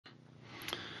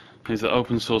Here's the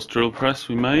open source drill press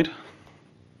we made.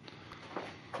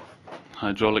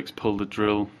 Hydraulics pull the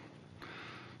drill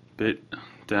bit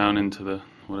down into the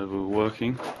whatever we're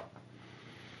working.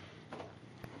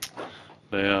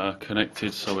 They are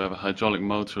connected, so we have a hydraulic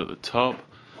motor at the top,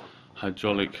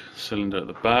 hydraulic cylinder at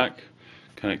the back,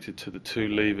 connected to the two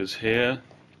levers here.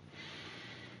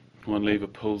 One lever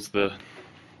pulls the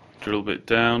drill bit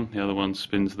down, the other one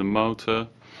spins the motor.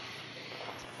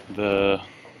 The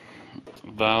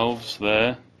valves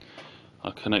there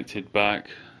are connected back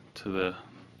to the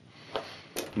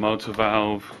motor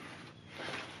valve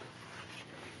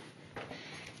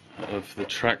of the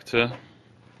tractor,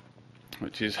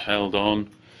 which is held on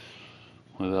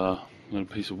with a little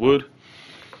piece of wood.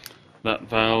 That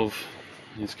valve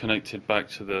is connected back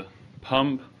to the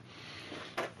pump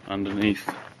underneath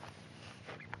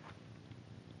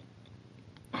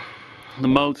the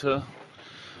motor.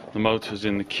 The motor's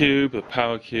in the cube, the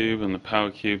power cube, and the power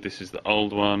cube, this is the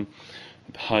old one.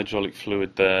 The hydraulic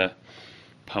fluid there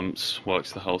pumps,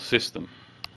 works the whole system.